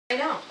I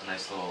know. A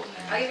nice little.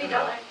 I'll give you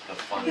 $1. The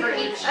fun.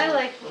 I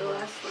like the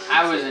last one.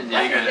 I was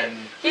indifferent.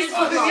 He's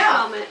supposed to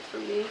comment for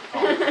me.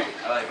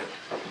 I like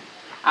it.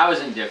 I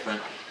was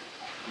indifferent,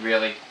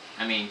 really.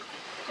 I mean,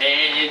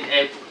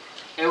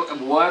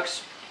 it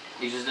works.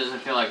 It just doesn't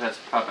feel like that's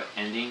a proper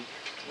ending,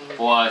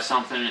 or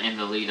something in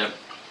the lead up.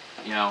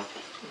 You know,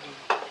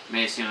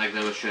 made it seem like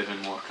there should have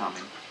been more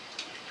coming.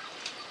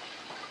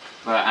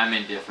 But I'm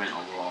indifferent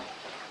overall.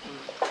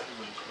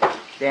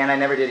 Dan, I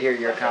never did hear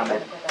your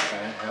comment. I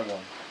have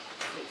one.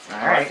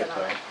 All right.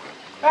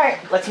 All right,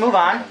 let's move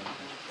on.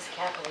 It's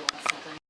capital.